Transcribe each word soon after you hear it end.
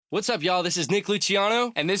What's up, y'all? This is Nick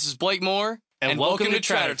Luciano. And this is Blake Moore. And welcome to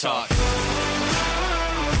Tratter Talk.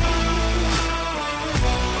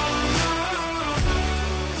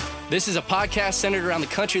 This is a podcast centered around the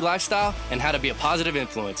country lifestyle and how to be a positive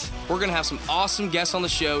influence. We're going to have some awesome guests on the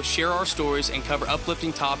show, share our stories, and cover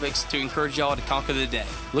uplifting topics to encourage y'all to conquer the day.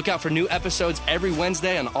 Look out for new episodes every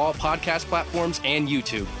Wednesday on all podcast platforms and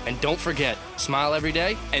YouTube. And don't forget, smile every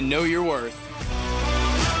day and know your worth.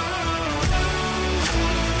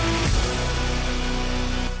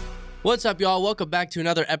 What's up, y'all? Welcome back to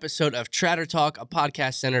another episode of Tratter Talk, a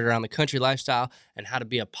podcast centered around the country lifestyle and how to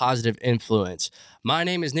be a positive influence. My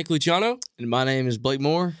name is Nick Luciano. And my name is Blake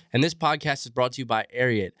Moore. And this podcast is brought to you by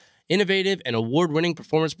Ariat, innovative and award-winning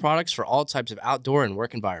performance products for all types of outdoor and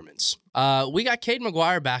work environments. We got Caden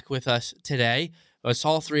McGuire back with us today. It's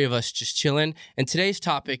all three of us just chilling. And today's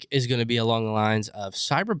topic is going to be along the lines of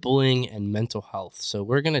cyberbullying and mental health. So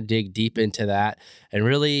we're going to dig deep into that and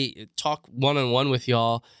really talk one-on-one with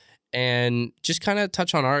y'all and just kind of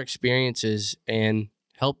touch on our experiences and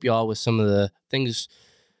help y'all with some of the things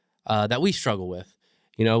that we struggle with.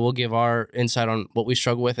 You know, we'll give our insight on what we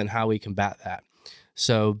struggle with and how we combat that.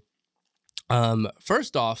 So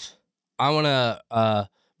first off, I want to,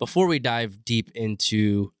 before we dive deep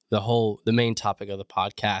into the main topic of the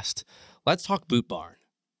podcast, let's talk Boot Barn,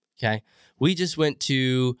 okay? We just went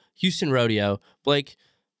to Houston Rodeo. Blake,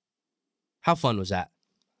 how fun was that?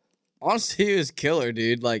 Honestly, it was killer,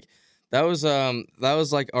 dude. Like, that was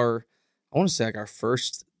like our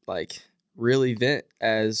first like real event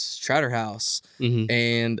as Tratter House. Mm-hmm.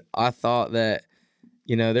 And I thought that,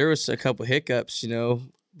 there was a couple hiccups,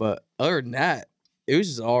 but other than that, it was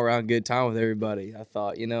just all around good time with everybody. I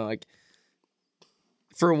thought, like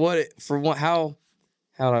how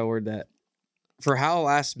do I word that? For how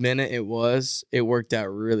last minute it worked out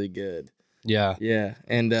really good. Yeah. Yeah.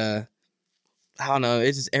 And I don't know.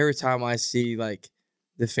 It's just every time I see like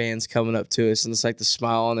the fans coming up to us and it's like the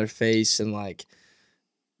smile on their face and like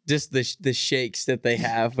just the shakes that they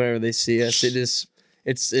have whenever they see us.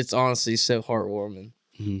 It's honestly so heartwarming.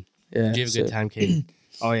 Mm-hmm. Yeah. Did you have a good time, Kaden?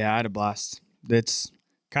 Oh yeah, I had a blast. It's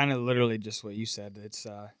kind of literally just what you said. It's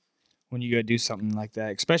when you go do something like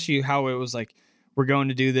that, especially how it was like, we're going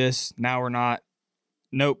to do this, now we're not.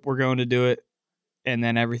 Nope, we're going to do it. And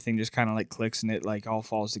then everything just kind of like clicks and it like all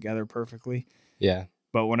falls together perfectly. Yeah.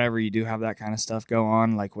 But whenever you do have that kind of stuff go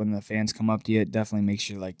on, like when the fans come up to you, it definitely makes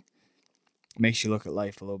you look at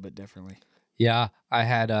life a little bit differently. Yeah. I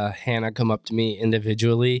had Hannah come up to me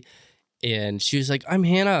individually and she was like, I'm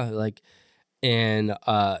Hannah. And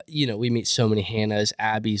we meet so many Hannahs,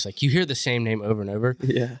 Abby's, like you hear the same name over and over.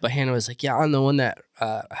 Yeah. But Hannah was like, yeah, I'm the one that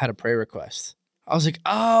had a prayer request. I was like,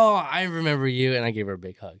 oh, I remember you. And I gave her a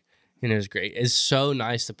big hug. And it was great. It's so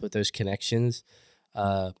nice to put those connections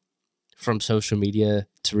from social media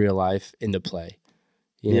to real life into play.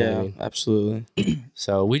 You know what I mean? Absolutely.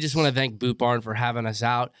 So we just want to thank Boot Barn for having us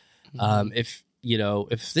out. If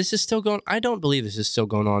this is still going, I don't believe this is still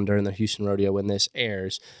going on during the Houston Rodeo when this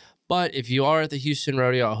airs. But if you are at the Houston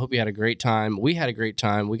Rodeo, I hope you had a great time. We had a great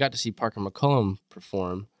time. We got to see Parker McCullum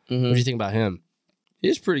perform. Mm-hmm. What do you think about him? He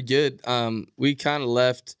was pretty good. We kind of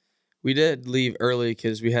left. We did leave early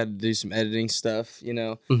because we had to do some editing stuff,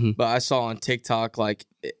 Mm-hmm. But I saw on TikTok, like,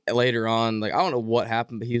 later on, like, I don't know what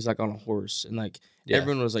happened, but he was, like, on a horse. And, like,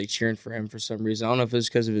 everyone was, like, cheering for him for some reason. I don't know if it was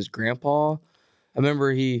because of his grandpa. I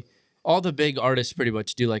remember all the big artists pretty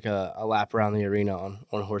much do, like, a lap around the arena on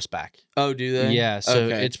horseback. Oh, do they? Yeah, so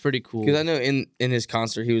it's pretty cool. Because I know in his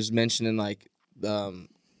concert, he was mentioning, like a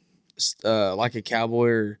cowboy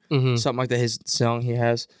or something like that, his song he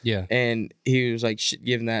has. Yeah. And he was like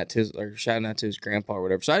giving that to shouting out to his grandpa or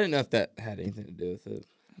whatever. So I didn't know if that had anything to do with it.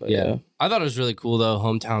 But yeah. I thought it was really cool though,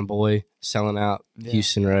 hometown boy selling out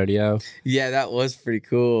Houston Rodeo. Yeah, that was pretty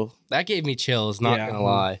cool. That gave me chills, not gonna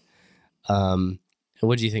lie.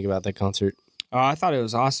 What did you think about that concert? I thought it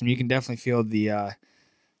was awesome. You can definitely feel the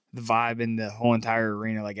vibe in the whole entire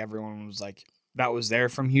arena. Like everyone was like that was there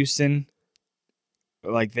from Houston.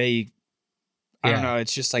 Like I don't know,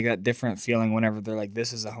 it's just like that different feeling whenever they're like,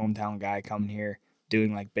 this is a hometown guy coming here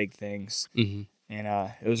doing like big things. Mm-hmm.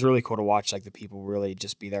 And it was really cool to watch like the people really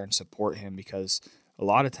just be there and support him because a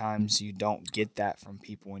lot of times you don't get that from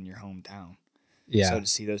people in your hometown. Yeah. So to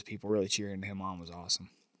see those people really cheering him on was awesome.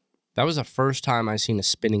 That was the first time I seen a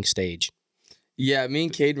spinning stage. Yeah, me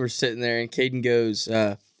and Caden were sitting there and Caden goes,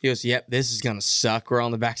 yep, this is going to suck. We're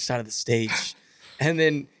on the backside of the stage. And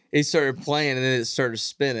then it started playing, and then it started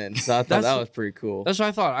spinning. So I thought that was pretty cool. That's what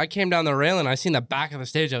I thought. I came down the railing, I seen the back of the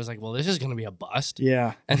stage. I was like, well, this is going to be a bust.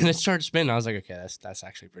 Yeah. And then it started spinning. I was like, okay, that's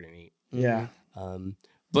actually pretty neat. Yeah.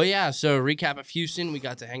 But yeah, so recap of Houston, we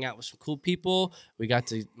got to hang out with some cool people. We got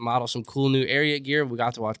to model some cool new area gear. We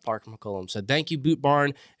got to watch Parker McCollum. So thank you, Boot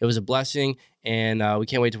Barn. It was a blessing, and we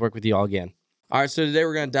can't wait to work with you all again. All right, so today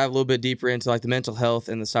we're going to dive a little bit deeper into like the mental health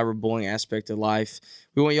and the cyberbullying aspect of life.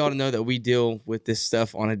 We want y'all to know that we deal with this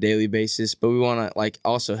stuff on a daily basis, but we want to like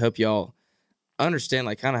also help y'all understand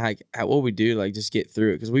like kind of how what we do, like just get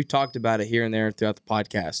through it, because we've talked about it here and there throughout the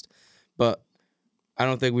podcast, but I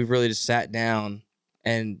don't think we've really just sat down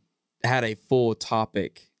and had a full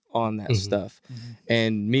topic on that stuff.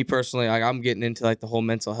 And me personally, like I'm getting into like the whole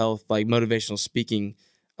mental health, like motivational speaking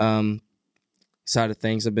side of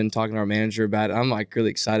things. I've been talking to our manager about it. I'm like really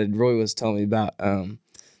excited. Roy was telling me about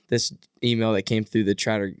this email that came through the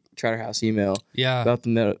Trotter House email about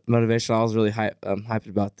the motivational. I was really hyped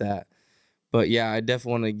about that. But yeah, I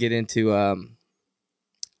definitely want to get into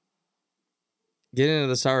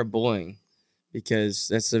the cyberbullying, because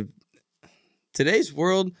that's today's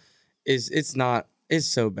world it's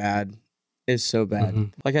so bad. It's so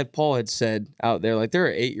bad. Like Paul had said out there, like there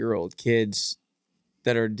are 8-year-old kids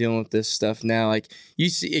that are dealing with this stuff now. Like you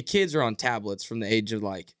see, kids are on tablets from the age of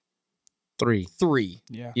like 3.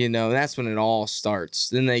 Yeah. You know, that's when it all starts.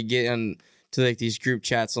 Then they get into like these group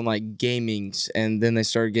chats on like gamings, and then they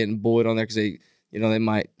start getting bullied on there because they, you know, they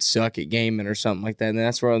might suck at gaming or something like that. And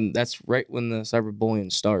that's right when the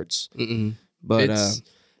cyberbullying starts. But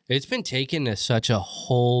it's been taken to such a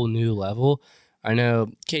whole new level. I know,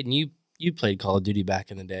 Caden, you played Call of Duty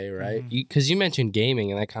back in the day, right? Because you mentioned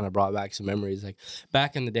gaming, and that kind of brought back some memories. Like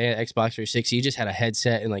back in the day at Xbox 360, you just had a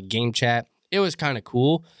headset and like game chat. It was kind of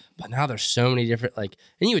cool, but now there's so many different and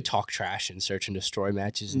you would talk trash and search and destroy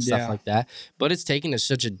matches and stuff like that. But it's taken to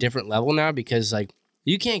such a different level now, because like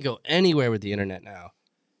you can't go anywhere with the internet now.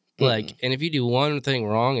 Like, and if you do one thing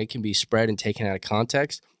wrong, it can be spread and taken out of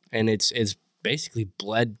context, and it's basically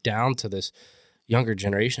bled down to this younger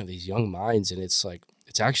generation of these young minds, and it's like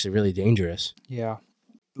it's actually really dangerous. Yeah.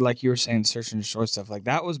 Like you were saying, search and destroy stuff. Like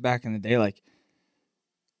that was back in the day. Like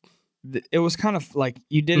it was kind of like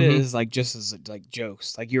you did it as like just as like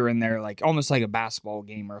jokes. Like you were in there like almost like a basketball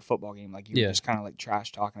game or a football game. Like you were just kind of like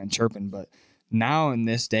trash talking and chirping. But now in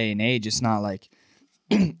this day and age, it's not like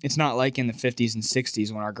it's not like in the 50s and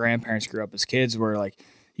 60s when our grandparents grew up as kids, where like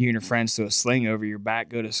you and your friends throw a sling over your back,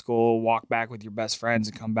 go to school, walk back with your best friends,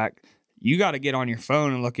 and come back. You got to get on your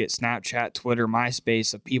phone and look at Snapchat, Twitter,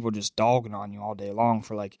 MySpace of people just dogging on you all day long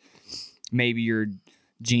for like maybe your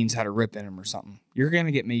jeans had a rip in them or something. You're going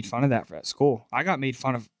to get made fun of that at school. I got made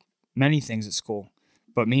fun of many things at school.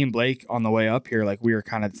 But me and Blake on the way up here, like we were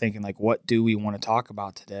kind of thinking like, what do we want to talk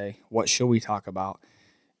about today? What should we talk about?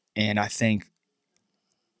 And I think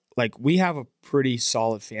like we have a pretty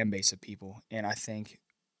solid fan base of people. And I think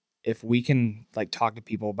if we can like talk to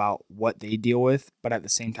people about what they deal with, but at the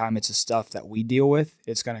same time, it's the stuff that we deal with,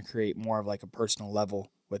 it's going to create more of like a personal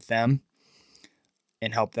level with them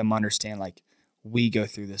and help them understand like we go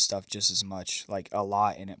through this stuff just as much, like a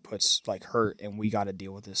lot, and it puts like hurt, and we got to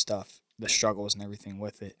deal with this stuff, the struggles and everything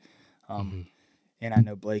with it. And I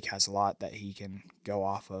know Blake has a lot that he can go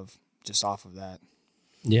off of that.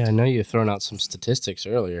 Yeah, I know you've thrown out some statistics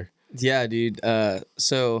earlier. Yeah, dude.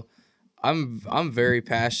 So I'm very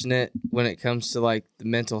passionate when it comes to like the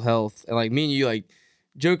mental health, and like me and you like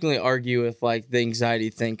jokingly argue with like the anxiety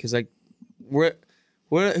thing, because like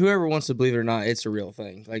whoever wants to believe it or not, it's a real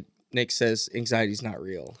thing. Like Nick says, anxiety is not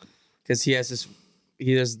real, because he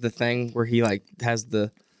does the thing where he like has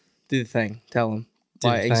do the thing. Tell him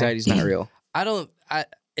why anxiety is not real.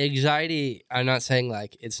 Anxiety, I'm not saying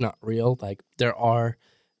like it's not real. Like there are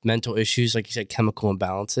mental issues, like you said, chemical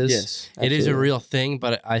imbalances. Yes, absolutely. It is a real thing,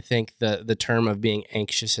 but I think the term of being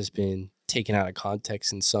anxious has been taken out of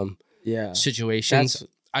context in some situations.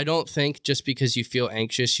 I don't think just because you feel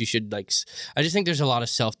anxious, you should like, I just think there's a lot of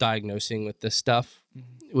self-diagnosing with this stuff,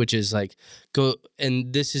 which is like, go,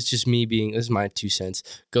 and this is just me this is my 2 cents,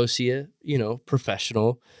 go see a,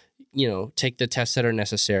 professional, take the tests that are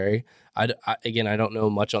necessary. Again, I don't know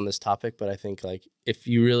much on this topic, but I think like if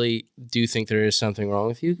you really do think there is something wrong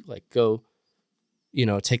with you, like go,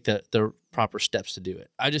 take the proper steps to do it.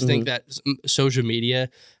 I just think that social media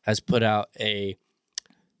has put out a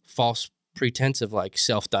false pretense of like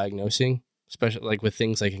self-diagnosing, especially like with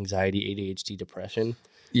things like anxiety, ADHD, depression,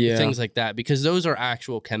 things like that, because those are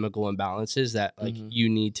actual chemical imbalances that like you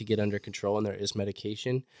need to get under control, and there is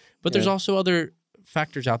medication, but there's also other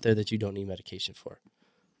factors out there that you don't need medication for.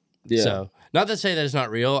 Yeah. So not to say that it's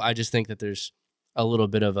not real. I just think that there's a little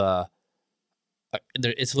bit of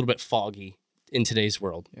it's a little bit foggy in today's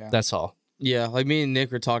world. Yeah. That's all. Yeah. Like me and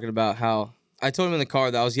Nick were talking about how I told him in the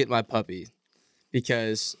car that I was getting my puppy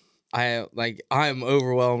because I'm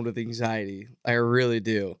overwhelmed with anxiety. I really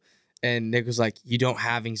do. And Nick was like, "You don't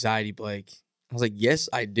have anxiety, Blake." I was like, "Yes,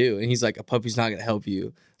 I do." And he's like, "A puppy's not gonna help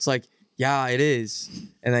you." It's like, "Yeah, it is."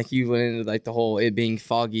 And like you went into like the whole it being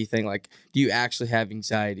foggy thing. Like, do you actually have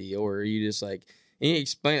anxiety, or are you just like? And you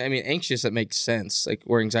explain. I mean, anxious. That makes sense. Like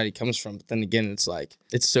where anxiety comes from. But then again, it's like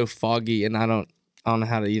it's so foggy, and I don't know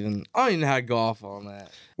how to even. I don't even know how to go off on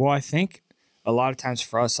that. Well, I think a lot of times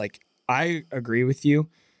for us, like I agree with you,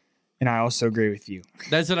 and I also agree with you.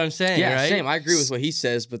 That's what I'm saying, Yeah, right? same. I agree with what he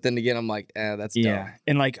says, but then again, I'm like, that's dumb.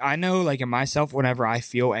 And like I know, like in myself, whenever I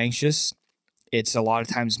feel anxious, it's a lot of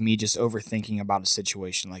times me just overthinking about a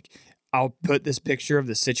situation. Like I'll put this picture of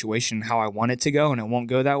the situation how I want it to go, and it won't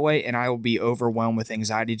go that way, and I will be overwhelmed with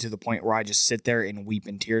anxiety to the point where I just sit there and weep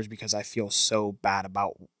in tears because I feel so bad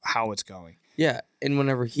about how it's going. Yeah, and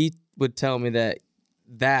whenever he would tell me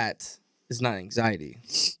that is not anxiety,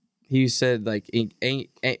 he said like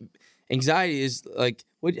anxiety is like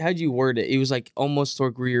how'd you word it? It was like almost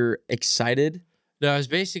like where you're excited. No, it's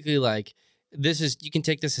basically like you can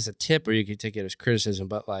take this as a tip or you can take it as criticism,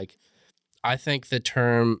 but like I think the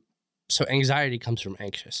term so anxiety comes from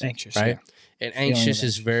anxious, Anxious, right? yeah. And Feeling of anxious is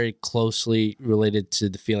anxious. very closely related to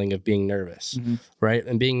the feeling of being nervous, right?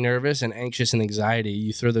 And being nervous and anxious and anxiety,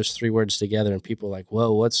 you throw those three words together and people are like,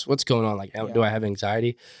 whoa, what's going on? Like, do I have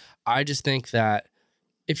anxiety? I just think that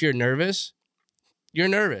if you're nervous,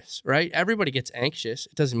 right? Everybody gets anxious.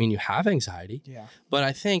 It doesn't mean you have anxiety. Yeah. But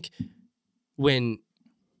I think when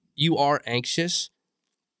you are anxious,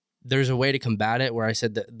 there's a way to combat it where I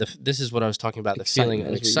said that this is what I was talking about, the feeling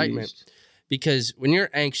of excitement. Because when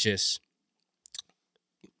you're anxious,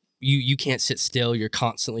 you can't sit still. You're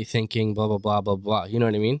constantly thinking, blah, blah, blah, blah, blah. You know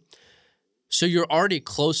what I mean? So you're already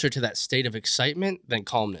closer to that state of excitement than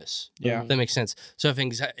calmness. Yeah. That makes sense. So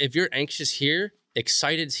if you're anxious here,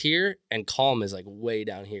 excited's here, and calm is like way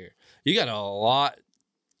down here. You got a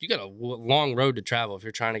long road to travel if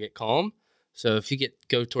you're trying to get calm. So if you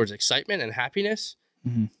go towards excitement and happiness,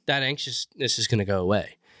 that anxiousness is going to go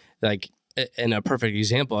away. Like, and a perfect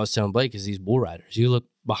example I was telling Blake is these bull riders. You look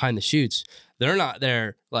behind the chutes, they're not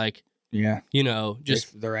there like,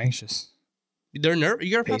 just they're anxious. they're nervous.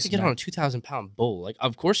 You're about to Pacing get on a back. 2,000-pound bull. Like,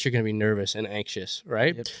 of course you're going to be nervous and anxious,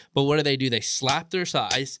 right? Yep. But what do? They slap their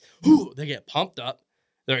thighs. Whoo, they get pumped up.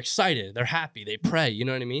 They're excited. They're happy. They pray. You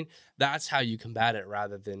know what I mean? That's how you combat it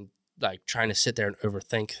rather than like trying to sit there and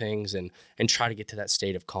overthink things and try to get to that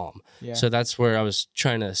state of calm. Yeah. So that's where I was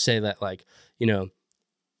trying to say that, like,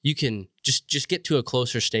 you can just get to a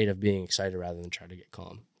closer state of being excited rather than try to get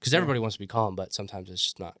calm. Because everybody wants to be calm, but sometimes it's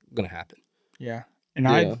just not going to happen. Yeah. And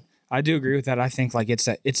I do agree with that. I think like it's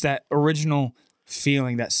that original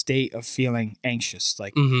feeling, that state of feeling anxious.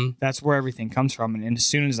 Like that's where everything comes from. And as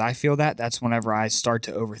soon as I feel that, that's whenever I start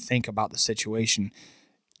to overthink about the situation.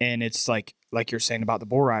 And it's like you're saying about the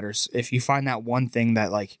bull riders, if you find that one thing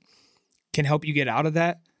that like can help you get out of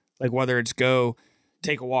that, like whether it's go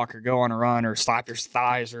take a walk or go on a run or slap your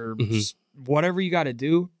thighs or just whatever you got to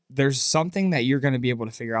do, there's something that you're going to be able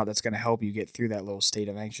to figure out that's going to help you get through that little state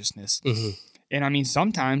of anxiousness. And I mean,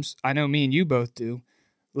 sometimes I know me and you both do,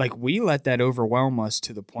 like we let that overwhelm us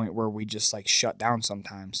to the point where we just like shut down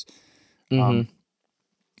sometimes. And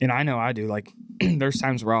I know I do, like there's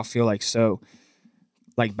times where I'll feel like so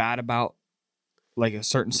like bad about like a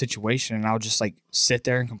certain situation and I'll just like sit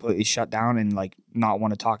there and completely shut down and like not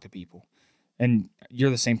want to talk to people. And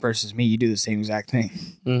you're the same person as me. You do the same exact thing.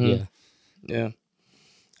 Yeah.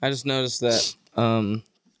 I just noticed that,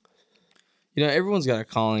 everyone's got a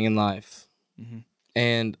calling in life.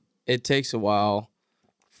 And it takes a while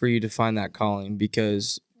for you to find that calling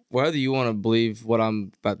because whether you want to believe what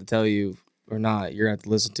I'm about to tell you or not, you're going to have to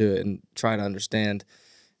listen to it and try to understand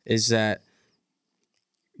is that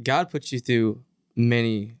God puts you through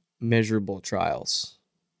many miserable trials.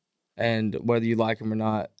 And whether you like him or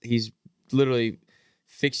not, he's literally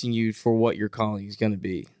fixing you for what your calling is going to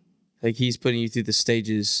be. Like he's putting you through the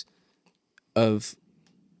stages of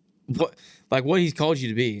what he's called you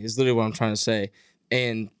to be is literally what I'm trying to say.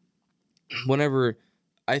 And whenever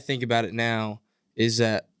I think about it now is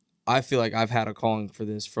that I feel like I've had a calling for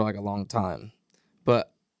this for like a long time,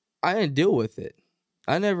 but I didn't deal with it.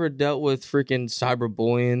 I never dealt with freaking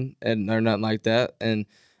cyberbullying or nothing like that. And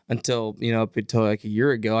until like a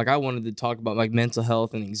year ago, like I wanted to talk about like mental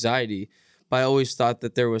health and anxiety, but I always thought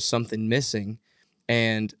that there was something missing.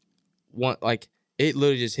 And it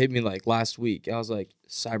literally just hit me like last week. I was like,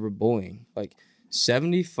 cyberbullying, like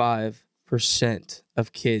 75%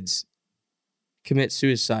 of kids commit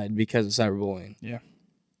suicide because of cyberbullying. Yeah.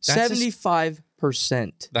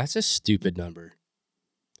 75%. That's a stupid number.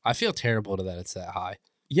 I feel terrible that it's that high.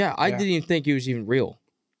 Yeah, I didn't even think it was even real.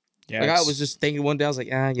 Yeah, Like I was just thinking one day, I was like,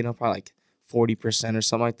 probably like 40% or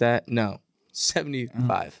something like that. No,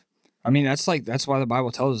 75. I mean, that's why the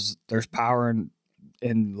Bible tells us there's power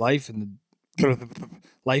in life and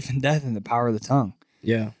life and death and the power of the tongue.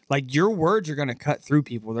 Yeah. Like your words are gonna cut through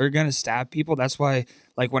people. They're gonna stab people. That's why,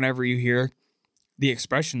 like, whenever you hear the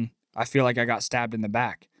expression, I feel like I got stabbed in the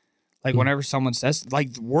back. Like whenever someone says,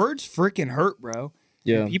 like, words freaking hurt, bro.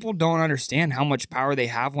 Yeah. And people don't understand how much power they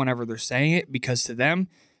have whenever they're saying it, because to them,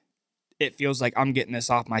 it feels like I'm getting this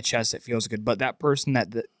off my chest. It feels good. But that person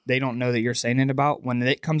that they don't know that you're saying it about, when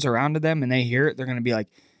it comes around to them and they hear it, they're gonna be like,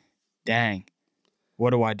 dang, what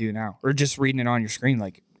do I do now? Or just reading it on your screen,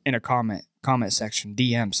 like in a comment section,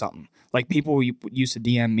 DM something. Like people used to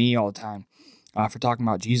DM me all the time for talking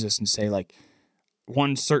about Jesus and say, like,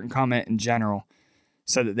 one certain comment in general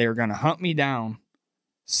said that they were going to hunt me down,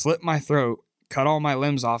 slit my throat, cut all my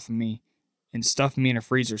limbs off of me, and stuff me in a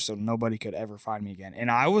freezer so nobody could ever find me again. And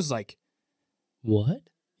I was like, What?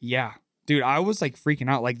 yeah, dude, I was like freaking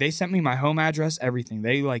out. Like they sent me my home address, everything.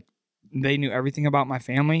 They knew everything about my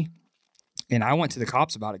family. And I went to the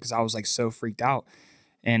cops about it because I was like so freaked out.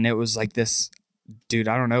 And it was like this, dude,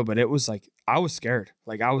 I don't know, but it was like, I was scared.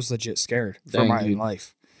 Like I was legit scared for my own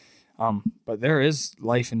life. But there is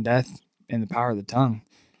life and death in the power of the tongue.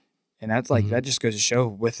 And that's like, that just goes to show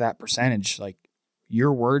with that percentage, like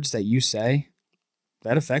your words that you say,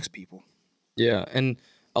 that affects people. Yeah. And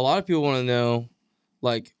a lot of people want to know,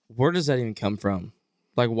 like, where does that even come from?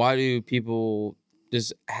 Like, why do people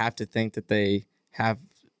just have to think that they have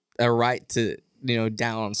a right to,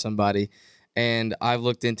 down on somebody? And I've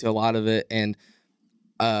looked into a lot of it, and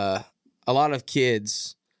a lot of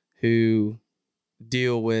kids who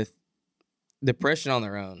deal with depression on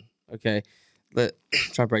their own. Okay, let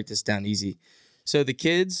try to break this down easy. So the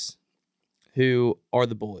kids who are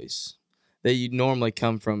the boys, they normally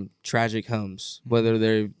come from tragic homes, whether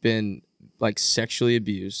they've been like sexually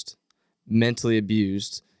abused, mentally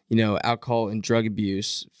abused, alcohol and drug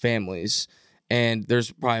abuse families, and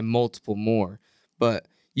there's probably multiple more. But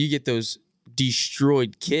you get those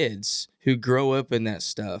destroyed kids who grow up in that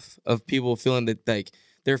stuff of people feeling that like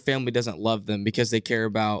their family doesn't love them because they care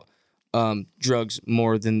about drugs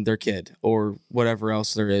more than their kid or whatever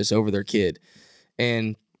else there is over their kid.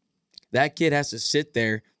 And that kid has to sit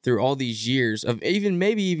there through all these years of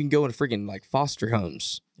maybe even going to freaking like foster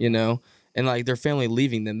homes, and like their family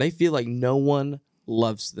leaving them. They feel like no one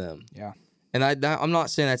loves them. Yeah. And I'm not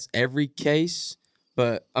saying that's every case,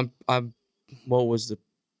 but what was the,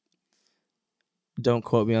 don't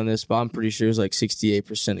quote me on this, but I'm pretty sure it was like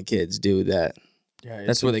 68% of kids do that. Yeah.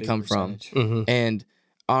 That's where they come from. And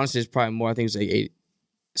honestly, it's probably more. I think it was like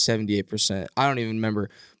 78%. I don't even remember,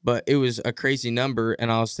 but it was a crazy number.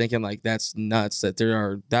 And I was thinking like, that's nuts that there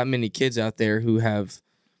are that many kids out there who have,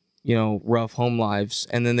 rough home lives.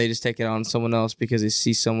 And then they just take it on someone else because they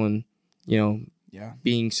see someone,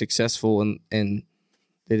 being successful and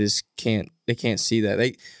they just can't see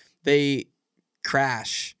that. They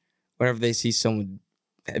crash whenever they see someone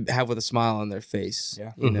have with a smile on their face.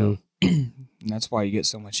 Yeah. And that's why you get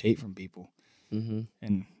so much hate from people.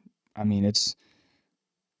 And I mean, it's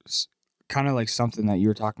kind of like something that you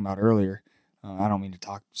were talking about earlier. I don't mean to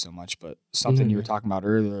talk so much, but something you were talking about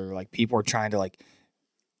earlier, like people are trying to, like,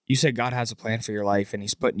 you said God has a plan for your life and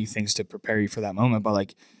he's putting you things to prepare you for that moment. But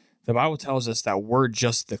like the Bible tells us that we're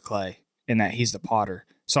just the clay and that he's the potter.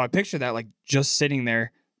 So I picture that like just sitting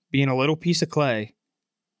there being a little piece of clay,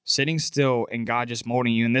 sitting still, and God just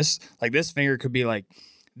molding you. And this finger could be like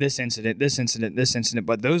this incident,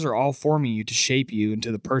 but those are all forming you to shape you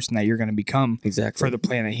into the person that you're going to become for the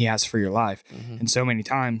plan that he has for your life. And so many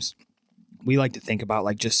times we like to think about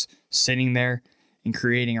like just sitting there and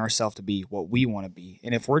creating ourselves to be what we want to be.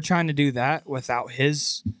 And if we're trying to do that without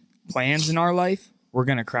his plans in our life, we're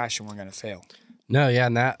going to crash and we're going to fail. No, yeah,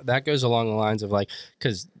 and that goes along the lines of like,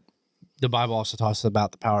 because the Bible also talks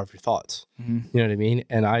about the power of your thoughts. You know what I mean?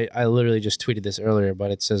 And I literally just tweeted this earlier,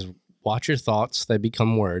 but it says, watch your thoughts, they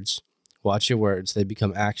become words. Watch your words, they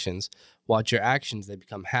become actions. Watch your actions, they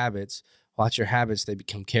become habits. Watch your habits, they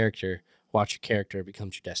become character. Watch your character, it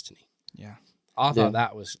becomes your destiny. Yeah. I thought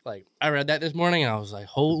that was like, I read that this morning and I was like,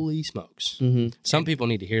 holy smokes. Some people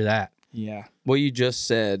need to hear that. Yeah. What you just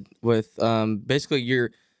said with basically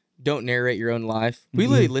don't narrate your own life. We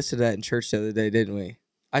literally listed that in church the other day, didn't we?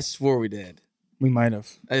 I swore we did. We might have.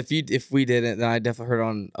 If we didn't, then I definitely heard it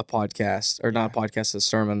on a podcast, or not a podcast, a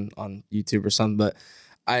sermon on YouTube or something. But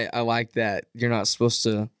I like that. You're not supposed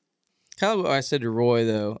to, kind of what I said to Roy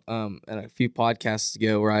though, a few podcasts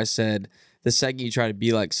ago, where I said the second you try to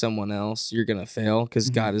be like someone else, you're gonna fail because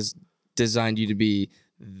God has designed you to be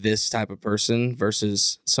this type of person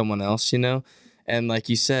versus someone else, And like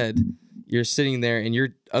you said, you're sitting there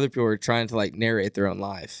and other people are trying to like narrate their own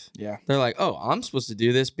life. Yeah. They're like, oh, I'm supposed to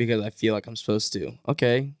do this because I feel like I'm supposed to.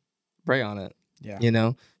 Okay, pray on it. Yeah. You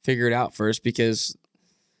know, figure it out first, because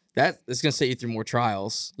that is going to set you through more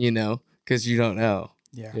trials, you know, because you don't know.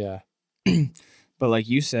 Yeah. Yeah. But like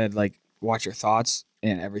you said, like watch your thoughts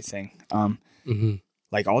and everything. Mm-hmm.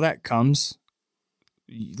 Like all that comes,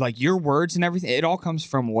 like your words and everything, it all comes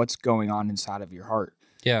from what's going on inside of your heart.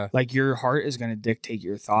 Yeah. Like your heart is going to dictate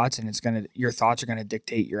your thoughts, and your thoughts are going to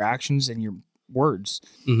dictate your actions and your words.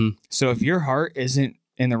 Mm-hmm. So if your heart isn't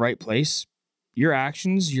in the right place, your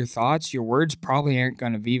actions, your thoughts, your words probably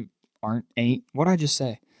ain't what I just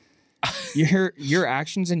say. Your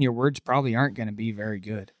actions and your words probably aren't going to be very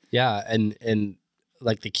good. Yeah, and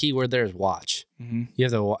like the key word there is watch. Mm-hmm.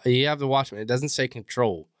 You have to watch. It doesn't say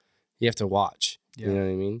control. You have to watch. Yeah. You know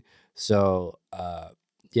what I mean? So,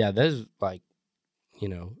 yeah, there's like, you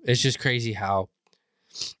know, it's just crazy how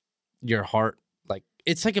your heart, like,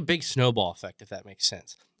 it's like a big snowball effect, if that makes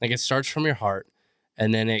sense. Like, it starts from your heart,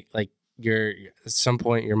 and then it, like, at some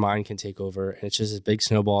point, your mind can take over, and it's just this big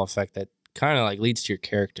snowball effect that kind of, like, leads to your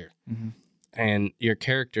character. Mm-hmm. And your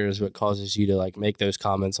character is what causes you to, like, make those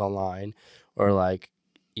comments online, or, like,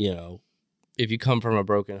 you know, if you come from a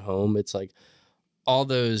broken home, it's like all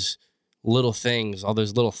those little things, all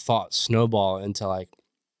those little thoughts snowball into, like,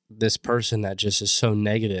 this person that just is so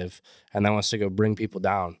negative and that wants to go bring people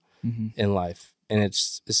down Mm-hmm. in life, and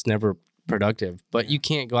it's never productive. But you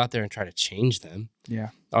can't go out there and try to change them. Yeah.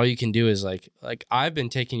 All you can do is like I've been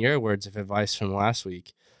taking your words of advice from last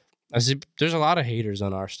week. I said there's a lot of haters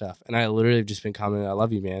on our stuff, and I literally have just been commenting, I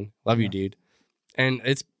love you, man, love you, dude. And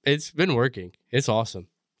it's been working. It's awesome.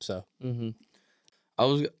 So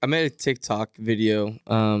I made a TikTok video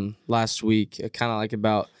last week, kind of like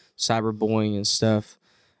about cyberbullying and stuff.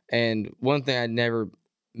 And one thing I never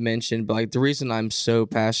mentioned, but like the reason I'm so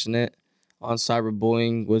passionate on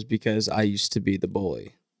cyberbullying was because I used to be the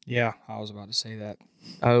bully. Yeah, I was about to say that.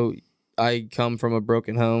 I come from a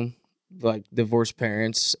broken home, like divorced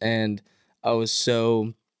parents, and I was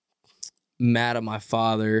so mad at my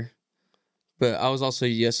father, but I was also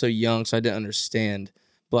so young, so I didn't understand.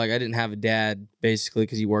 But like I didn't have a dad basically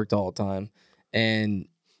because he worked all the time, and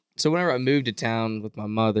so whenever I moved to town with my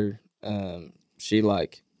mother, she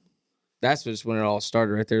like. That's just when it all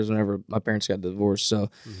started right there, is whenever my parents got divorced.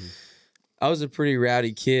 So I was a pretty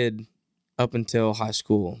rowdy kid up until high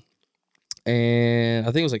school. And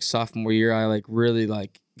I think it was like sophomore year, I like really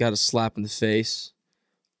like got a slap in the face.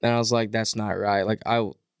 And I was like, that's not right. Like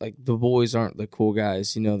the boys aren't the cool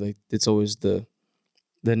guys, you know, it's always the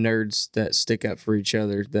nerds that stick up for each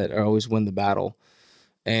other that always win the battle.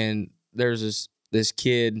 And there's this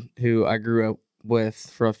kid who I grew up with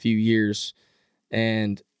for a few years,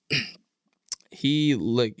 and he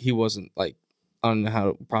wasn't like, I don't know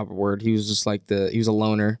how proper word. He was just like he was a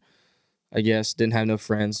loner, I guess. Didn't have no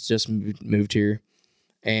friends. Just moved here,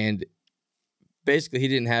 and basically he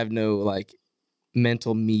didn't have no like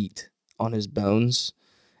mental meat on his bones,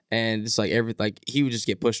 and it's like he would just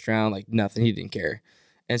get pushed around like nothing. He didn't care,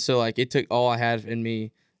 and so like it took all I had in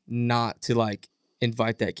me not to like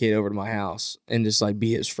invite that kid over to my house and just like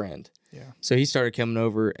be his friend. Yeah. So he started coming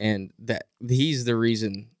over, and he's the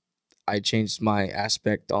reason I changed my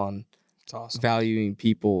aspect on valuing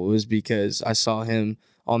people. It was because I saw him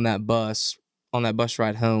on that bus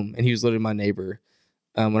ride home, and he was literally my neighbor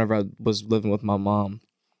whenever I was living with my mom.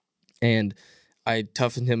 And I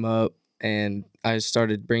toughened him up, and I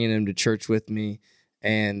started bringing him to church with me,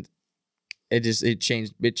 and it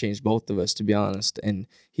changed both of us, to be honest. And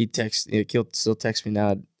he'll still text me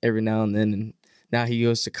now every now and then, and now he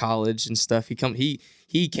goes to college and stuff.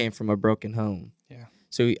 He came from a broken home. Yeah.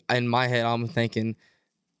 So in my head, I'm thinking,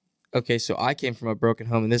 okay, so I came from a broken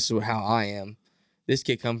home, and this is how I am. This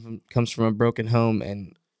kid comes from a broken home,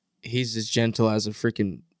 and he's as gentle as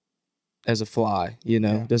a fly, you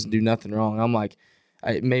know, doesn't do nothing wrong. I'm like,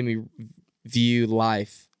 it made me view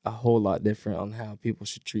life a whole lot different on how people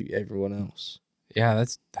should treat everyone else. yeah,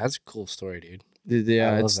 that's a cool story, dude.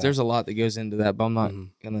 Yeah, there's a lot that goes into that, but I'm not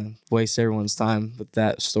gonna waste everyone's time with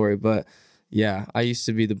that story. But yeah, I used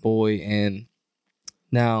to be the boy, and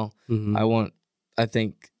now I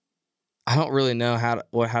think I don't really know how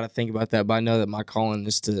to think about that, but I know that my calling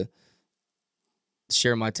is to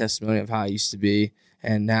share my testimony of how I used to be,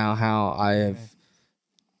 and now how I have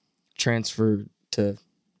transferred to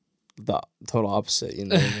the total opposite. You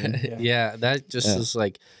know what I mean? Yeah, that just is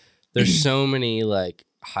like, there's so many like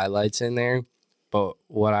highlights in there, but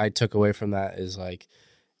what I took away from that is like,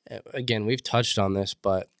 again, we've touched on this,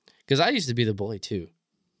 but because I used to be the bully too,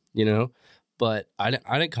 you know, but I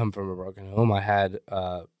didn't come from a broken home. I had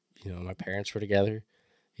my parents were together.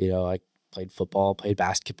 I played football, played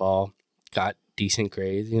basketball, got decent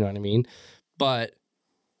grades, you know what I mean? But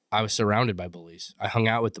I was surrounded by bullies. I hung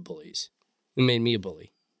out with the bullies. It made me a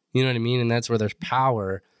bully. You know what I mean? And that's where there's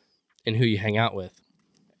power in who you hang out with.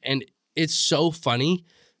 And it's so funny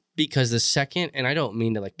because the second, and I don't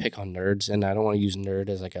mean to like pick on nerds, and I don't want to use nerd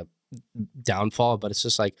as like a downfall, but it's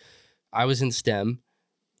just like I was in STEM,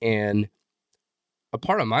 and a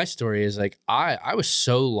part of my story is like I was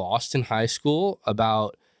so lost in high school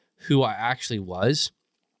about who I actually was,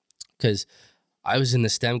 because I was in the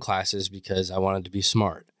STEM classes because I wanted to be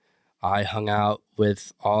smart. I hung out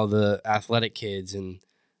with all the athletic kids and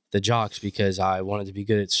the jocks because I wanted to be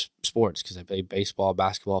good at sports, because I played baseball,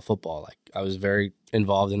 basketball, football. Like I was very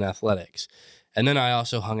involved in athletics. And then I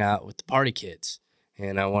also hung out with the party kids,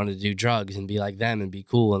 and I wanted to do drugs and be like them and be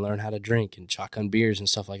cool and learn how to drink and shotgun beers and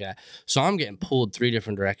stuff like that. So I'm getting pulled 3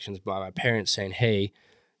 different directions by my parents saying, hey,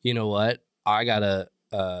 you know what? I got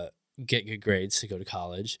to get good grades to go to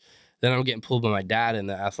college. Then I'm getting pulled by my dad and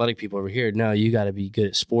the athletic people over here. No, you got to be good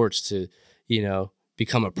at sports to,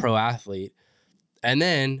 become a pro athlete. And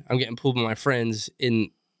then I'm getting pulled by my friends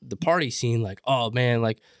in the party scene, like, oh man,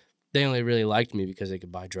 like they only really liked me because they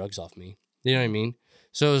could buy drugs off me. You know what I mean?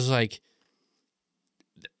 So it was like,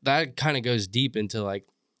 that kind of goes deep into like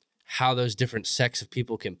how those different sects of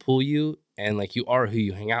people can pull you, and like you are who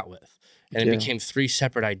you hang out with. And it became 3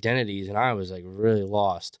 separate identities, and I was like really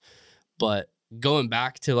lost. But going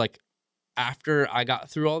back to like after I got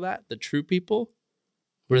through all that, the true people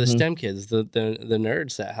were the STEM kids, the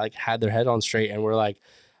nerds that like had their head on straight and were like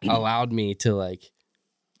allowed me to like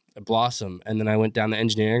blossom. And then I went down the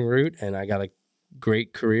engineering route, and I got a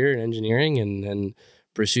great career in engineering, and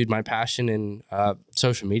pursued my passion in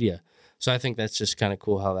social media. So I think that's just kind of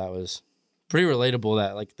cool how that was pretty relatable,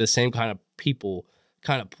 that like the same kind of people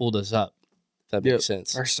kind of pulled us up. If that makes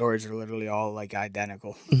sense. Our stories are literally all like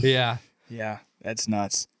identical. Yeah. Yeah, that's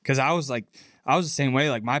nuts. Because I was the same way.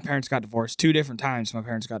 Like my parents got divorced 2 different times. My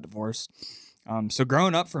parents got divorced. So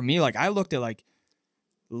growing up for me, like I looked at like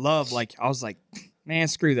love, like I was like, man,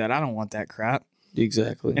 screw that. I don't want that crap.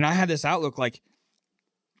 Exactly. And I had this outlook like,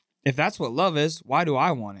 if that's what love is, why do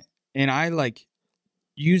I want it? And I like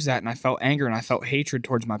used that, and I felt anger and I felt hatred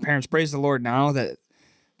towards my parents. Praise the Lord now that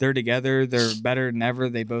they're together. They're better than ever.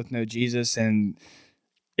 They both know Jesus, and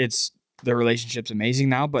their relationship's amazing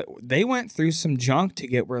now. But they went through some junk to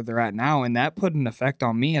get where they're at now, and that put an effect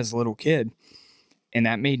on me as a little kid. And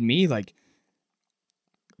that made me like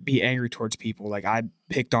be angry towards people. Like I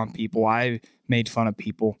picked on people. I made fun of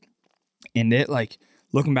people. And it like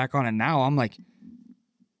looking back on it now, I'm like,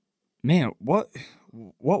 man, what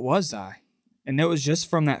was I? And it was just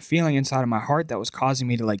from that feeling inside of my heart that was causing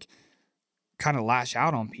me to like kind of lash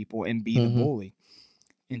out on people and be the bully.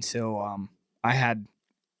 And so I had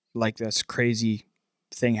like this crazy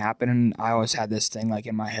thing happen, and I always had this thing like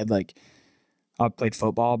in my head, like I played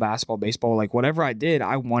football, basketball, baseball, like whatever I did,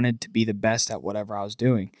 I wanted to be the best at whatever I was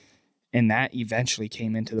doing. And that eventually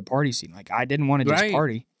came into the party scene. Like I didn't want to just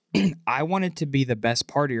party. I wanted to be the best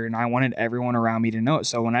partier, and I wanted everyone around me to know it.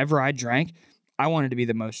 So whenever I drank, I wanted to be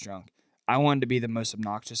the most drunk. I wanted to be the most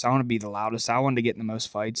obnoxious. I wanted to be the loudest. I wanted to get in the most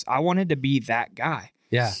fights. I wanted to be that guy.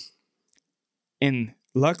 Yeah. And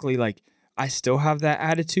luckily, like I still have that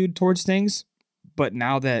attitude towards things, but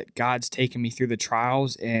now that God's taken me through the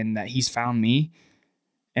trials and that he's found me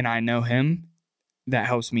and I know him, that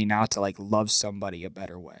helps me now to like love somebody a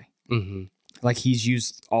better way. Mm-hmm. Like he's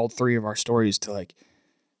used all 3 of our stories to like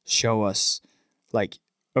show us like,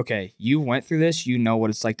 okay, you went through this, you know what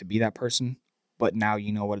it's like to be that person, but now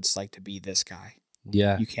you know what it's like to be this guy.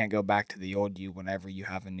 Yeah. You can't go back to the old you whenever you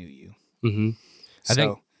have a new you. Mm-hmm. So, I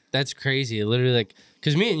think that's crazy. Literally, like,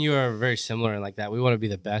 because me and you are very similar in like that. We want to be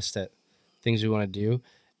the best at things we want to do.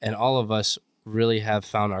 And all of us really have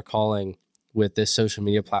found our calling with this social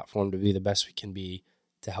media platform to be the best we can be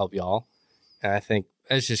to help y'all. And I think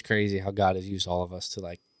it's just crazy how God has used all of us to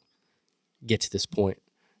like get to this point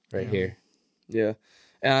right here. Yeah.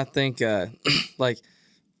 And I think like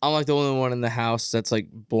I'm like the only one in the house that's like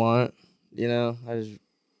blunt, you know.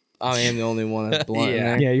 I am the only one that's blunt.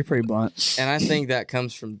 Yeah. In there. you're pretty blunt. And I think that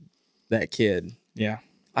comes from that kid. Yeah.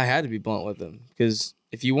 I had to be blunt with him, because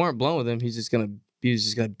if you weren't blunt with him, he's just gonna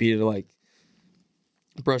beat it, like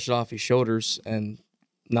brush it off his shoulders and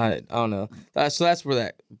not. I don't know. So that's where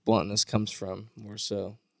that bluntness comes from, more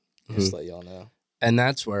so. Just let y'all know. And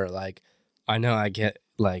that's where like I know I get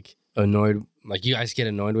like annoyed. Like you guys get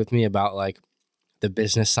annoyed with me about like the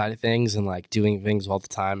business side of things and like doing things all the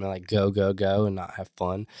time and like go and not have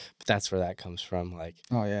fun. But that's where that comes from. Like,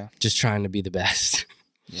 Oh yeah. just trying to be the best.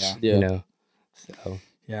 Yeah. Yeah. You know. So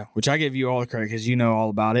Yeah, which I give you all the credit because you know all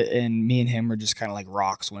about it, and me and him are just kind of like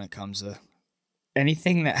rocks when it comes to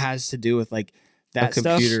anything that has to do with like that A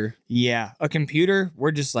computer. stuff. Yeah, a computer.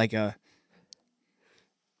 We're just like a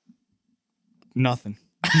nothing.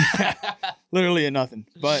 Literally a nothing.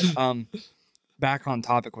 But back on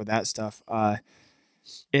topic with that stuff.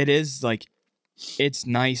 It is like it's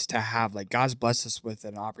nice to have like God's blessed us with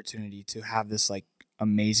an opportunity to have this like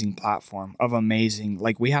amazing platform of amazing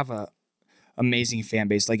like we have a amazing fan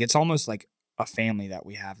base. Like it's almost like a family that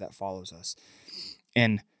we have that follows us.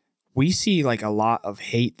 And we see like a lot of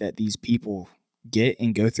hate that these people get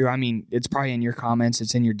and go through. I mean, it's probably in your comments,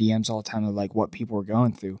 it's in your DMs all the time of like what people are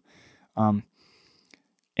going through. And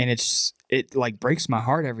it like breaks my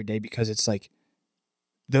heart every day because it's like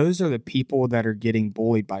those are the people that are getting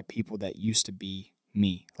bullied by people that used to be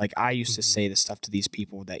me. Like I used to say the stuff to these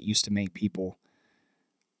people that used to make people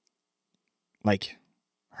like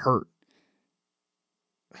hurt.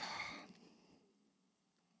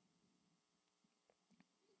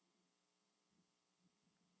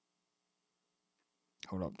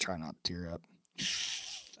 Hold up, try not to tear up.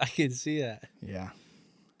 I can see that. Yeah.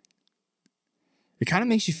 It kind of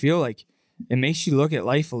makes you feel like it makes you look at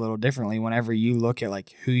life a little differently whenever you look at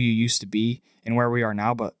like who you used to be and where we are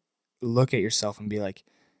now, but look at yourself and be like,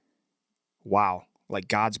 wow, like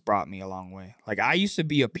God's brought me a long way. Like I used to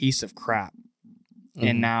be a piece of crap.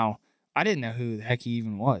 And now I didn't know who the heck he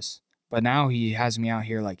even was, but now he has me out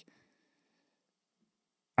here. Like,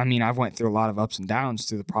 I mean, I've went through a lot of ups and downs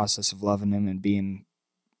through the process of loving him and being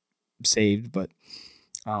saved, but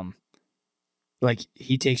like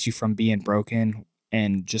he takes you from being broken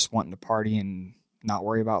and just wanting to party and not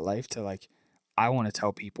worry about life to like I want to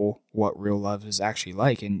tell people what real love is actually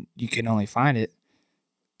like, and you can only find it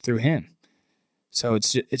through him. So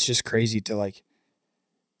it's just crazy to like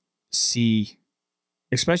see,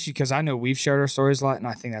 especially because I know we've shared our stories a lot, and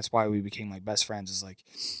I think that's why we became like best friends. Is like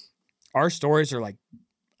our stories are like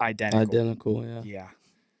identical. Yeah. Yeah.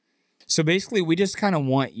 So basically, we just kind of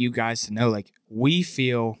want you guys to know, like, we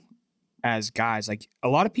feel as guys, like, a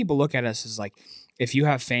lot of people look at us as, like, if you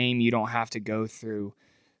have fame, you don't have to go through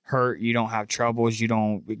hurt, you don't have troubles, you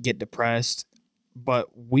don't get depressed. But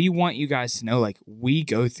we want you guys to know, like, we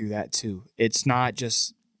go through that too. It's not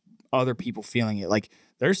just other people feeling it. Like,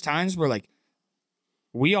 there's times where, like,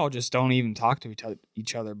 we all just don't even talk to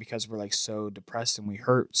each other because we're, like, so depressed and we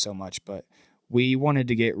hurt so much. But we wanted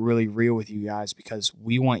to get really real with you guys because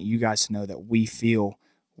we want you guys to know that we feel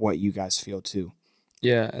what you guys feel too.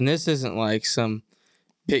 Yeah, and this isn't like some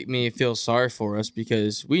pick me and feel sorry for us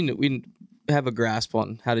because we have a grasp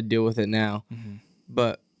on how to deal with it now. Mm-hmm.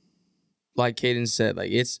 But like Caden said,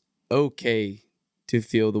 like it's okay to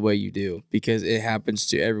feel the way you do because it happens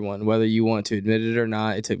to everyone, whether you want to admit it or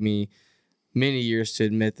not. It took me many years to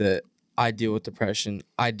admit that I deal with depression,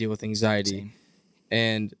 I deal with anxiety. Same.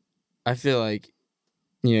 And I feel like,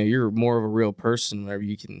 you know, you're more of a real person whenever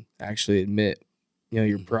you can actually admit, you know,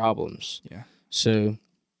 your problems. Yeah. So,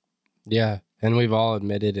 yeah. And we've all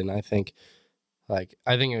admitted, and I think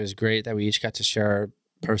it was great that we each got to share our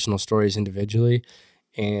personal stories individually.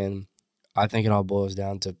 And I think it all boils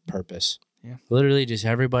down to purpose. Yeah. Literally just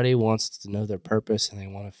everybody wants to know their purpose and they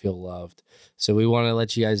want to feel loved. So we want to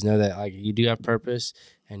let you guys know that like you do have purpose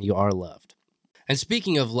and you are loved. And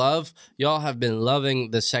speaking of love, y'all have been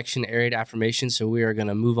loving the section Arid Affirmations, so we are going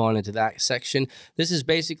to move on into that section. This is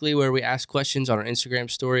basically where we ask questions on our Instagram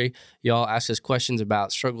story. Y'all ask us questions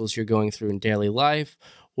about struggles you're going through in daily life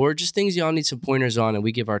or just things y'all need some pointers on, and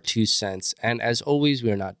we give our 2 cents. And as always,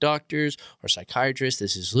 we are not doctors or psychiatrists.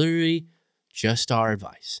 This is literally just our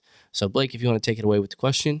advice. So, Blake, if you want to take it away with the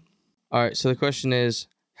question. All right, so the question is,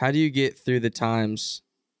 how do you get through the times,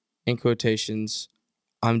 in quotations,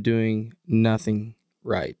 I'm doing nothing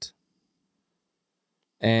right?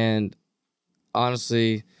 And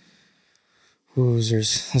honestly,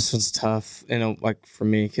 this one's tough, like for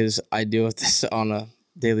me, because I deal with this on a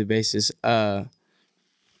daily basis. I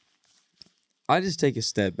just take a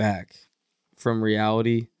step back from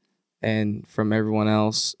reality and from everyone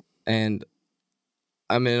else. And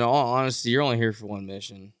I mean, in all honesty, you're only here for one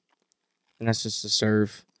mission, and that's just to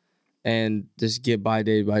serve and just get by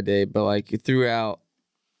day by day. But like throughout,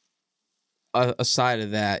 aside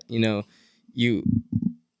of that, you know, you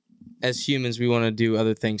as humans, we want to do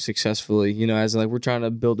other things successfully, you know, as like we're trying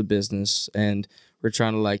to build a business and we're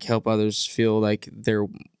trying to like help others feel like they're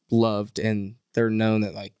loved and they're known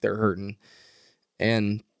that like they're hurting.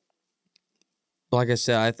 And like I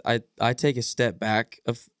said, I take a step back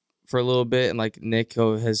for a little bit, and like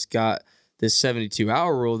Nico has got this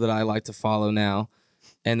 72-hour rule that I like to follow now,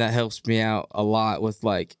 and that helps me out a lot with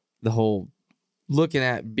like the whole looking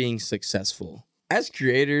at being successful as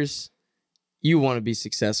creators, you want to be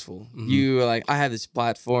successful. Mhm. You like, I have this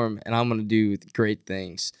platform and I'm gonna do great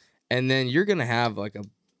things, and then you're gonna have like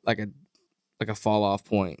a fall off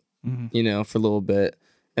point, for a little bit,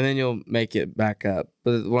 and then you'll make it back up.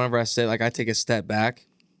 But whenever I say like I take a step back,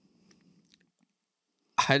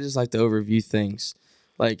 I just like to overview things.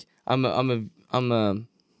 Like I'm a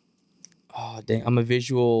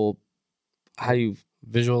visual. How do you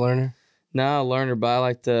Visual learner? not a learner, but I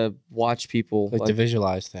like to watch people. Like to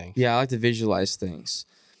visualize things. Yeah, I like to visualize things.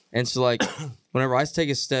 And so like whenever I take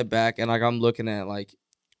a step back and like I'm looking at like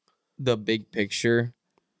the big picture,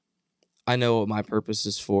 I know what my purpose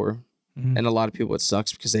is for. Mhm. And a lot of people, it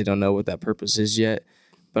sucks because they don't know what that purpose is yet.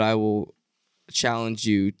 But I will challenge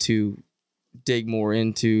you to dig more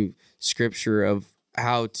into scripture of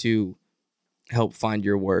how to help find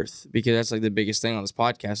your worth, because that's like the biggest thing on this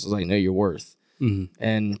podcast is like know your worth. Mm-hmm.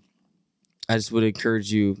 And I just would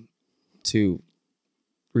encourage you to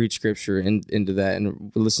read scripture into that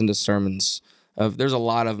and listen to sermons. There's a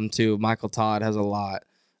lot of them too. Michael Todd has a lot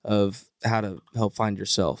of how to help find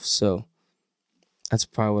yourself. So that's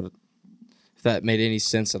probably what, if that made any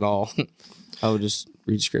sense at all, I would just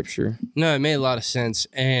read scripture. No, it made a lot of sense.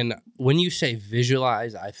 And when you say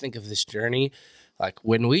visualize, I think of this journey. Like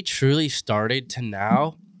when we truly started to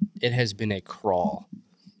now, it has been a crawl.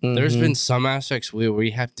 There's been some aspects where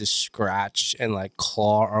we have to scratch and like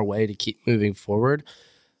claw our way to keep moving forward.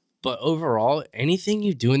 But overall, anything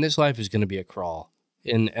you do in this life is going to be a crawl.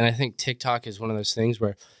 And I think TikTok is one of those things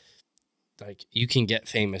where like you can get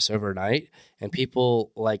famous overnight, and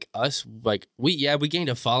people like us, like we gained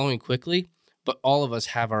a following quickly, but all of us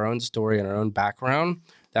have our own story and our own background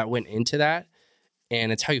that went into that.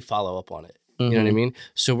 And it's how you follow up on it. You know what I mean?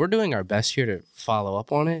 So we're doing our best here to follow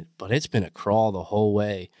up on it, but it's been a crawl the whole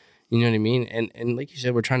way. You know what I mean? And like you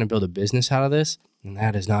said, we're trying to build a business out of this, and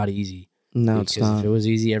that is not easy. No, because it's not. if it was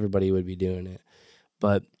easy, everybody would be doing it.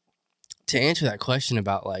 But to answer that question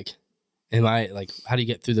about like, am I like, how do you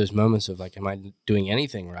get through those moments of like, am I doing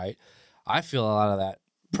anything right? I feel a lot of that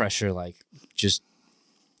pressure, like just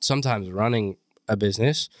sometimes running a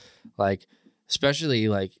business, like especially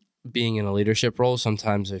like being in a leadership role.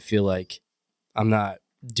 Sometimes I feel like I'm not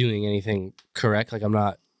doing anything correct. Like I'm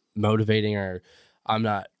not motivating, or I'm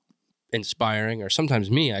not inspiring, or sometimes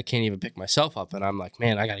I can't even pick myself up, and I'm like,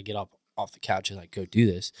 man, I got to get up off the couch and like go do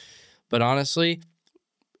this. But honestly,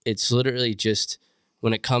 it's literally just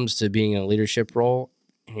when it comes to being in a leadership role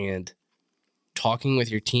and talking with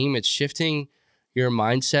your team, it's shifting your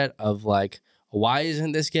mindset of like, why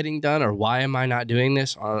isn't this getting done, or why am I not doing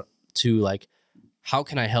this, or to like, how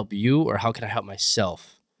can I help you, or how can I help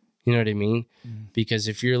myself? You know what I mean? Because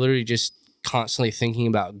if you're literally just constantly thinking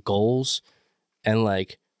about goals and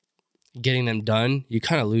like getting them done, you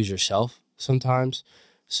kind of lose yourself sometimes.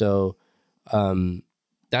 So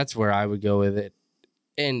that's where I would go with it.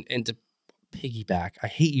 And to piggyback, I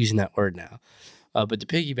hate using that word now, but to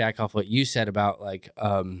piggyback off what you said about like,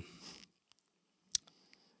 what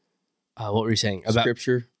were you saying about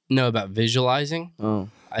Scripture? No, about visualizing. Oh,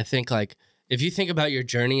 I think like if you think about your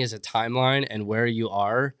journey as a timeline and where you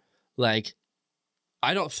are, like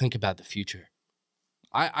I don't think about the future.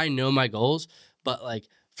 I know my goals, but like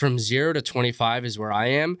from 0 to 25 is where I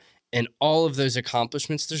am. And all of those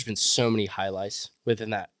accomplishments, there's been so many highlights within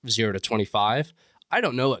that 0 to 25. I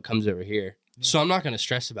don't know what comes over here. So I'm not going to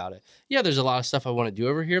stress about it. Yeah, there's a lot of stuff I want to do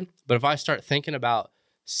over here. But if I start thinking about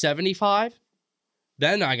 75,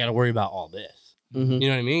 then I got to worry about all this. You know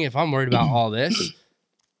what I mean? If I'm worried about all this,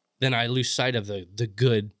 then I lose sight of the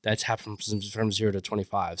good that's happened from 0 to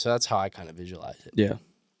 25. So that's how I kind of visualize it. yeah.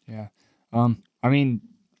 Yeah. I mean,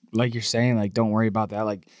 like you're saying, like, don't worry about that.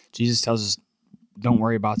 Like, Jesus tells us, don't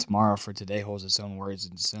worry about tomorrow, for today holds its own worries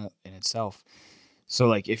in itself. So,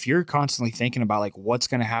 like, if you're constantly thinking about, like, what's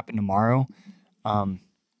going to happen tomorrow,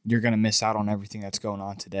 you're going to miss out on everything that's going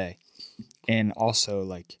on today. And also,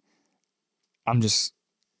 like,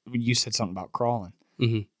 you said something about crawling.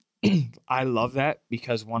 I love that,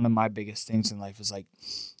 because one of my biggest things in life is, like,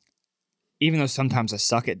 even though sometimes I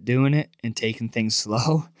suck at doing it and taking things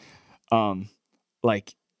slow,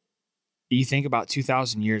 like, you think about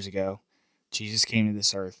 2,000 years ago, Jesus came to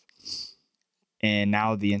this earth, and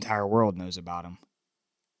now the entire world knows about him.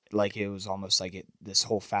 Like, it was almost like this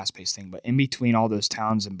whole fast-paced thing. But in between all those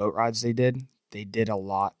towns and boat rides they did a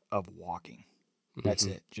lot of walking. That's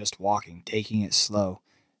it, just walking, taking it slow.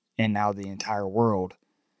 And now the entire world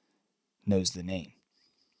knows the name.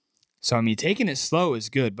 So, I mean, taking it slow is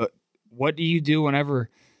good, but what do you do whenever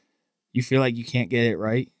you feel like you can't get it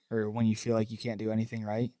right, or when you feel like you can't do anything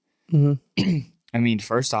right? I mean,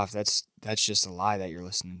 first off, that's just a lie that you're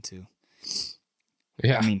listening to.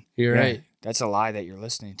 Yeah, I mean, you're right. that's a lie that you're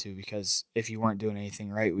listening to, because if you weren't doing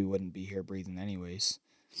anything right, we wouldn't be here breathing anyways.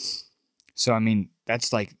 So, I mean,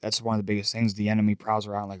 that's one of the biggest things. The enemy prowls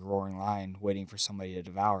around like a roaring lion waiting for somebody to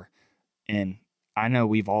devour. And I know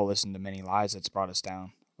we've all listened to many lies that's brought us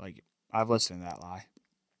down. Like, I've listened to that lie.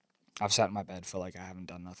 I've sat in my bed, feel like I haven't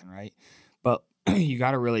done nothing right. But you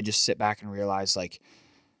got to really just sit back and realize, like,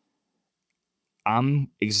 I'm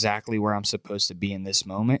exactly where I'm supposed to be in this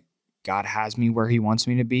moment. God has me where he wants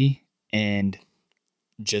me to be, and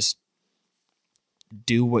just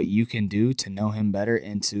do what you can do to know him better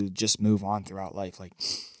and to just move on throughout life. Like,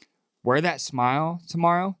 wear that smile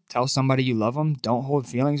tomorrow, tell somebody you love them, don't hold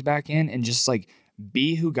feelings back in, and just like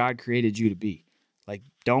be who God created you to be. Like,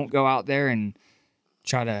 don't go out there and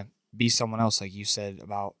try to be someone else, like you said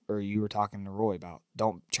about, or you were talking to Roy about.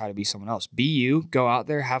 Don't try to be someone else. Be you, go out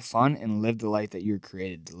there, have fun, and live the life that you're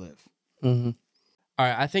created to live. Mm-hmm. All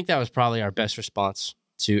right, I think that was probably our best response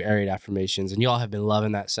to Air Raid affirmations, and y'all have been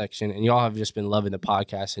loving that section, and y'all have just been loving the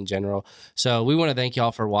podcast in general. So we want to thank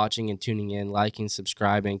y'all for watching and tuning in, liking,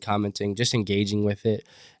 subscribing, commenting, just engaging with it,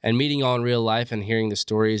 and meeting y'all in real life and hearing the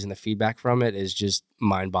stories and the feedback from it is just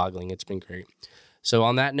mind-boggling. It's been great. So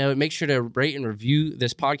on that note, make sure to rate and review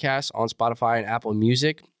this podcast on Spotify and Apple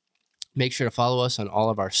Music. Make sure to follow us on all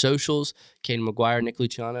of our socials, Caden McGuire, Nick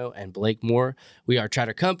Luciano, and Blake Moore. We are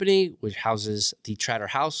Tratter Company, which houses the Tratter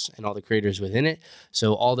House and all the creators within it.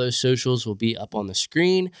 So all those socials will be up on the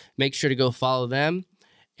screen. Make sure to go follow them.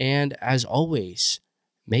 And as always,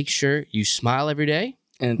 make sure you smile every day.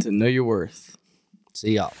 And to know your worth.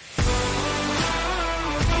 See y'all.